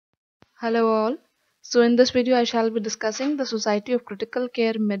Hello all. So in this video I shall be discussing the Society of Critical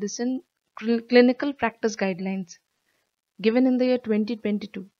Care Medicine Clinical Practice Guidelines given in the year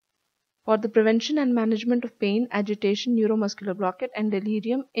 2022 for the prevention and management of pain, agitation, neuromuscular blockade and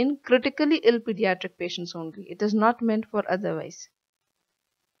delirium in critically ill pediatric patients only. It is not meant for otherwise.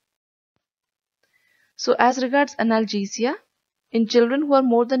 So as regards analgesia, in children who are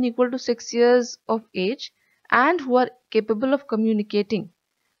more than equal to 6 years of age and who are capable of communicating,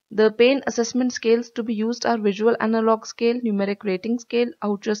 the pain assessment scales to be used are visual analog scale, numeric rating scale,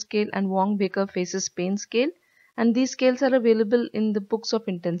 Oucher scale and Wong-Baker Faces pain scale, and these scales are available in the books of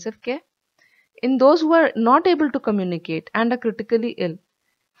intensive care. In those who are not able to communicate and are critically ill,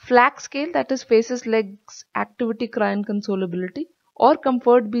 FLAC scale, that is faces, legs, activity, cry and consolability, or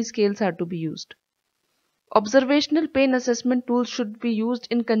comfort B scales are to be used. Observational pain assessment tools should be used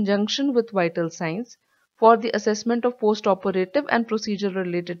in conjunction with vital signs for the assessment of post-operative and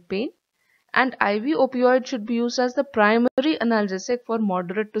procedure-related pain, and IV opioid should be used as the primary analgesic for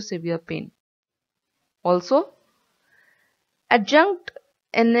moderate to severe pain. Also, adjunct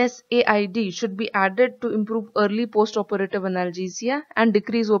NSAID should be added to improve early post-operative analgesia and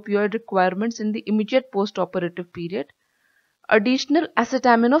decrease opioid requirements in the immediate post-operative period. Additional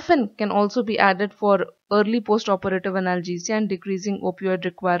acetaminophen can also be added for early post-operative analgesia and decreasing opioid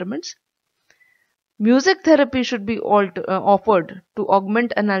requirements. Music therapy should be offered to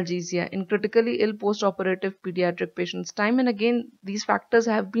augment analgesia in critically ill post-operative pediatric patients. Time and again, these factors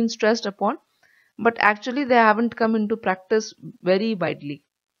have been stressed upon, but actually they haven't come into practice very widely.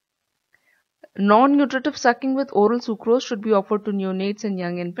 Non-nutritive sucking with oral sucrose should be offered to neonates and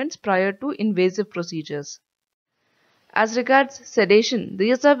young infants prior to invasive procedures. As regards sedation,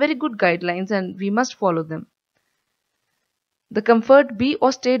 these are very good guidelines and we must follow them. The Comfort B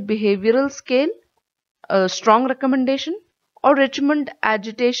or State Behavioral Scale, a strong recommendation, or Richmond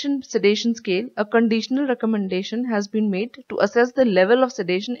Agitation Sedation Scale, a conditional recommendation has been made to assess the level of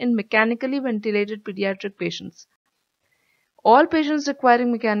sedation in mechanically ventilated pediatric patients. All patients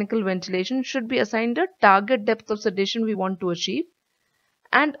requiring mechanical ventilation should be assigned a target depth of sedation we want to achieve,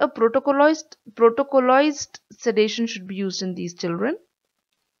 and a protocolized sedation should be used in these children.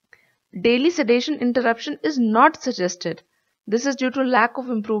 Daily sedation interruption is not suggested. This is due to lack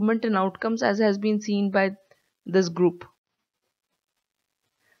of improvement in outcomes as has been seen by this group.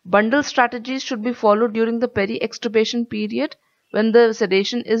 Bundle strategies should be followed during the peri-extubation period when the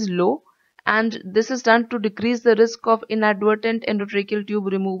sedation is low, and this is done to decrease the risk of inadvertent endotracheal tube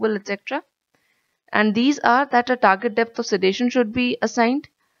removal, etc. And these are that a target depth of sedation should be assigned,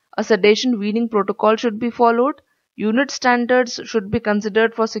 a sedation weaning protocol should be followed, unit standards should be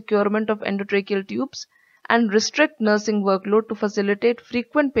considered for securement of endotracheal tubes, and restrict nursing workload to facilitate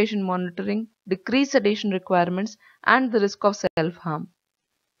frequent patient monitoring, decrease sedation requirements, and the risk of self-harm.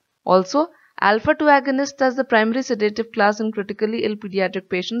 Also, alpha-2 agonists as the primary sedative class in critically ill pediatric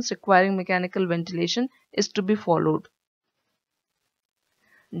patients requiring mechanical ventilation is to be followed.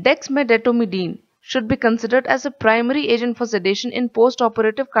 Dexmedetomidine should be considered as a primary agent for sedation in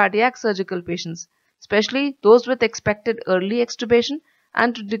post-operative cardiac surgical patients, especially those with expected early extubation,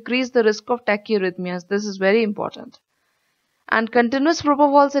 and to decrease the risk of tachyarrhythmias. This is very important. And continuous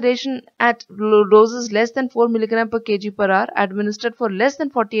propofol sedation at doses less than 4 mg per kg per hour administered for less than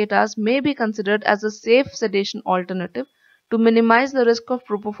 48 hours may be considered as a safe sedation alternative to minimize the risk of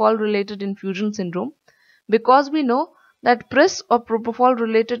propofol-related infusion syndrome, because we know that PRIS or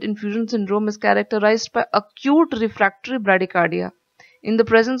propofol-related infusion syndrome is characterized by acute refractory bradycardia in the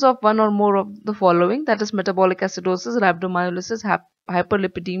presence of one or more of the following, that is metabolic acidosis, rhabdomyolysis,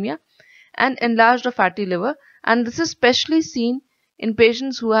 hyperlipidemia, and enlarged or fatty liver, and this is especially seen in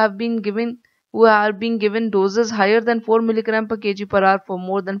patients who are being given doses higher than 4 mg per kg per hour for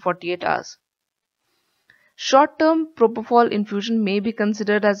more than 48 hours. Short-term propofol infusion may be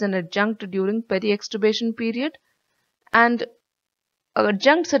considered as an adjunct during peri-extubation period, and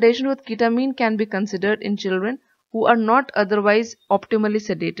adjunct sedation with ketamine can be considered in children who are not otherwise optimally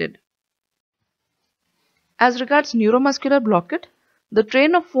sedated. As regards neuromuscular blockade, the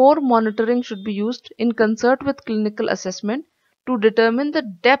train of 4 monitoring should be used in concert with clinical assessment to determine the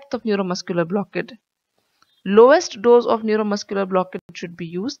depth of neuromuscular blockade. Lowest dose of neuromuscular blockade should be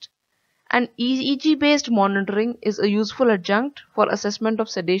used, and EEG-based monitoring is a useful adjunct for assessment of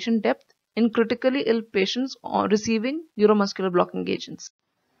sedation depth in critically ill patients receiving neuromuscular blocking agents.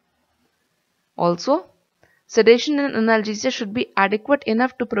 Also, sedation and analgesia should be adequate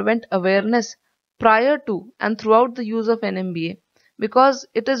enough to prevent awareness prior to and throughout the use of NMBA, because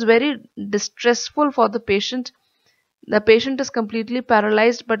it is very distressful for the patient. The patient is completely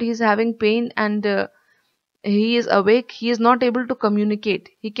paralyzed but he is having pain, and he is awake, he is not able to communicate,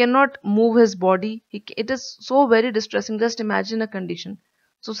 he cannot move his body, it is so very distressing. Just imagine a condition.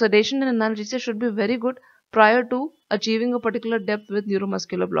 So sedation and analgesia should be very good prior to achieving a particular depth with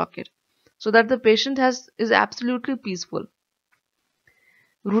neuromuscular blockade, so that the patient is absolutely peaceful.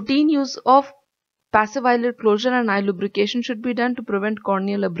 Routine use of passive eyelid closure and eye lubrication should be done to prevent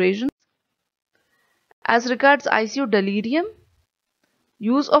corneal abrasions. As regards ICU delirium,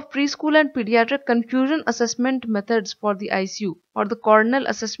 use of preschool and pediatric confusion assessment methods for the ICU or the corneal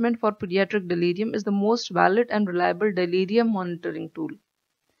assessment for pediatric delirium is the most valid and reliable delirium monitoring tool.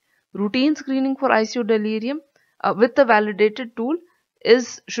 Routine screening for ICU delirium with the validated tool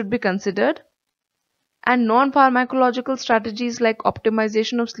should be considered, and non-pharmacological strategies like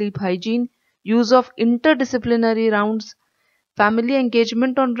optimization of sleep hygiene, use of interdisciplinary rounds, family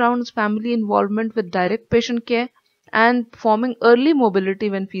engagement on rounds, family involvement with direct patient care, and performing early mobility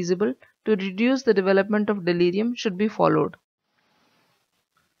when feasible to reduce the development of delirium should be followed.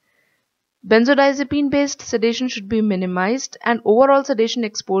 Benzodiazepine-based sedation should be minimized, and overall sedation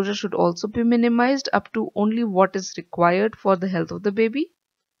exposure should also be minimized up to only what is required for the health of the baby.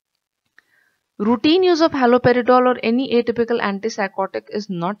 Routine use of haloperidol or any atypical antipsychotic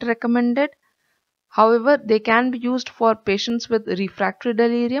is not recommended. However, they can be used for patients with refractory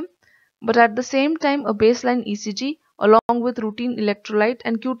delirium, but at the same time a baseline ECG along with routine electrolyte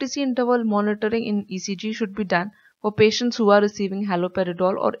and QTC interval monitoring in ECG should be done for patients who are receiving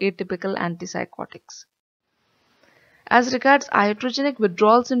haloperidol or atypical antipsychotics. As regards iatrogenic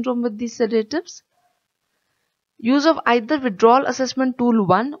withdrawal syndrome with these sedatives, use of either Withdrawal Assessment Tool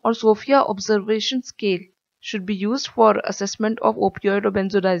 1 or Sophia Observation Scale should be used for assessment of opioid or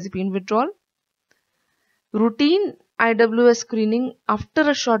benzodiazepine withdrawal. Routine IWS screening after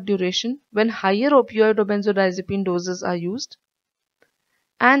a short duration when higher opioid or benzodiazepine doses are used.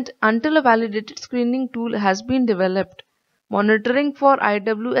 And until a validated screening tool has been developed, monitoring for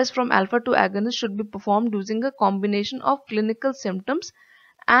IWS from alpha-2 agonists should be performed using a combination of clinical symptoms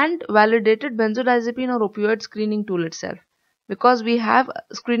and validated benzodiazepine or opioid screening tool itself, because we have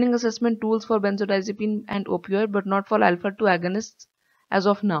screening assessment tools for benzodiazepine and opioid but not for alpha-2 agonists as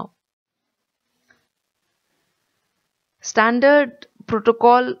of now. Standard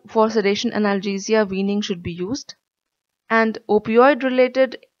protocol for sedation analgesia weaning should be used, and opioid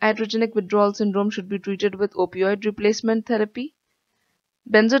related iatrogenic withdrawal syndrome should be treated with opioid replacement therapy.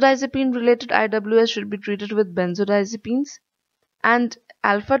 Benzodiazepine related IWS should be treated with benzodiazepines, and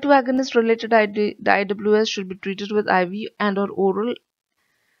alpha-2 agonist related IWS should be treated with IV and or oral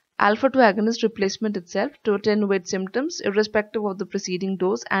alpha-2 agonist replacement itself to attenuate symptoms irrespective of the preceding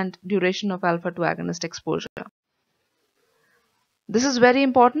dose and duration of alpha-2 agonist exposure. This is very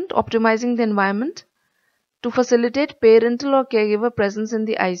important, optimizing the environment to facilitate parental or caregiver presence in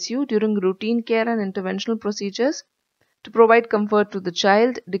the ICU during routine care and interventional procedures, to provide comfort to the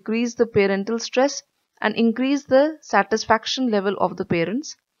child, decrease the parental stress, and increase the satisfaction level of the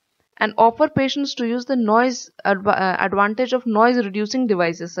parents, and offer patients to use the noise advantage of noise reducing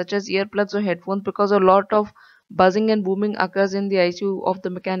devices such as earplugs or headphones, because a lot of buzzing and booming occurs in the ICU of the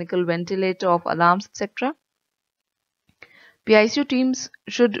mechanical ventilator, of alarms, etc. PICU teams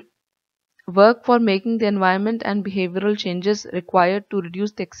should work for making the environment and behavioral changes required to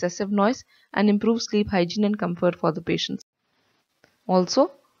reduce the excessive noise and improve sleep hygiene and comfort for the patients.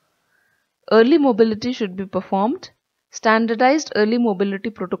 Also, early mobility should be performed, standardized early mobility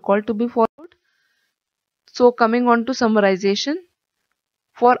protocol to be followed. So coming on to summarization,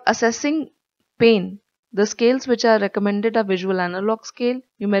 for assessing pain, the scales which are recommended are visual analog scale,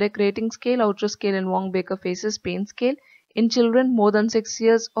 numeric rating scale, Oucher scale, and Wong-Baker-Faces pain scale in children more than 6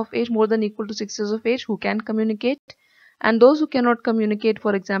 years of age, more than equal to 6 years of age, who can communicate, and those who cannot communicate,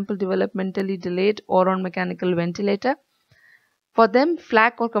 for example developmentally delayed or on mechanical ventilator. For them,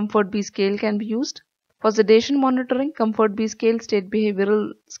 FLAC or Comfort B scale can be used. For sedation monitoring, Comfort B scale, State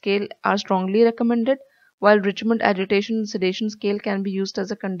Behavioral Scale are strongly recommended, while Richmond Agitation and Sedation Scale can be used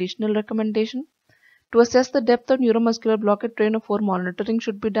as a conditional recommendation. To assess the depth of neuromuscular blockade, train of 4 monitoring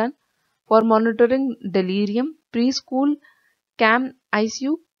should be done. For monitoring delirium, preschool CAM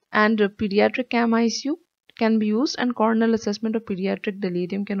ICU and pediatric CAM ICU can be used, and corneal assessment of pediatric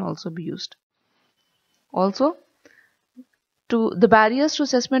delirium can also be used. Also, the barriers to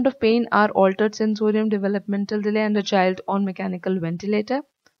assessment of pain are altered sensorium, developmental delay, and a child on mechanical ventilator.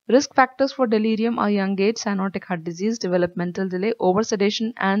 Risk factors for delirium are young age, cyanotic heart disease, developmental delay,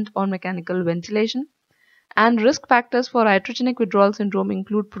 over-sedation, and on mechanical ventilation. And risk factors for iatrogenic withdrawal syndrome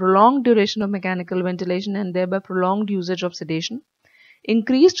include prolonged duration of mechanical ventilation and thereby prolonged usage of sedation,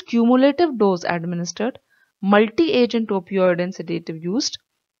 increased cumulative dose administered, multi-agent opioid and sedative used,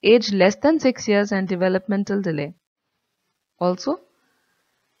 age less than 6 years and developmental delay. Also,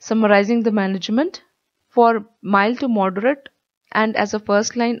 summarizing the management, for mild to moderate and as a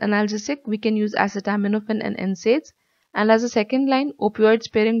first line analgesic, we can use acetaminophen and NSAIDs, and as a second line, opioid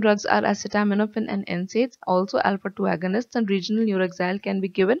sparing drugs are acetaminophen and NSAIDs. Also, alpha-2 agonists and regional Neuroxyl can be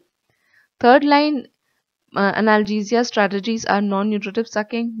given. Third line analgesia strategies are non-nutritive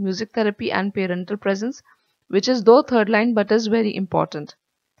sucking, music therapy, and parental presence, which is though third line but is very important.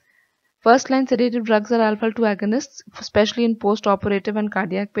 First line sedative drugs are alpha-2 agonists, especially in post-operative and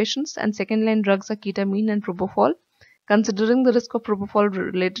cardiac patients, and second line drugs are ketamine and propofol. Considering the risk of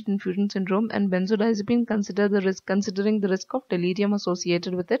propofol-related infusion syndrome, and benzodiazepine considering the risk of delirium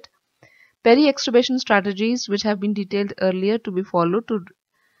associated with it. Peri-extubation strategies, which have been detailed earlier, to be followed to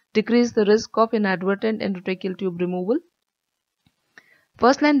decrease the risk of inadvertent endotracheal tube removal.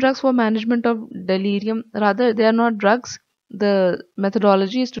 First line drugs for management of delirium, rather they are not drugs. The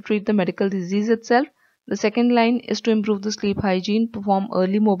methodology is to treat the medical disease itself. The second line is to improve the sleep hygiene, perform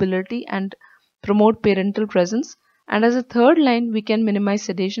early mobility, and promote parental presence. And as a third line, we can minimize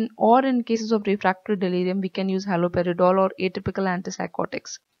sedation, or in cases of refractory delirium, we can use haloperidol or atypical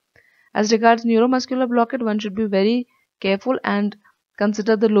antipsychotics. As regards neuromuscular blockade, one should be very careful and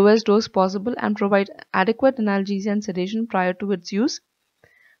consider the lowest dose possible and provide adequate analgesia and sedation prior to its use.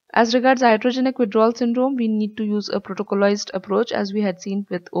 As regards iatrogenic withdrawal syndrome, we need to use a protocolized approach as we had seen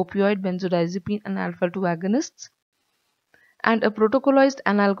with opioid, benzodiazepine, and alpha-2 agonists. And a protocolized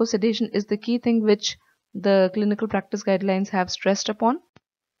analgosedation is the key thing which the clinical practice guidelines have stressed upon.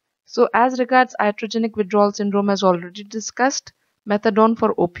 So as regards iatrogenic withdrawal syndrome, as already discussed, methadone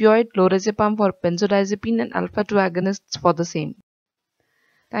for opioid, lorazepam for benzodiazepine, and alpha-2 agonists for the same.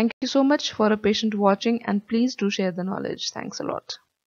 Thank you so much for a patient watching, and please do share the knowledge. Thanks a lot.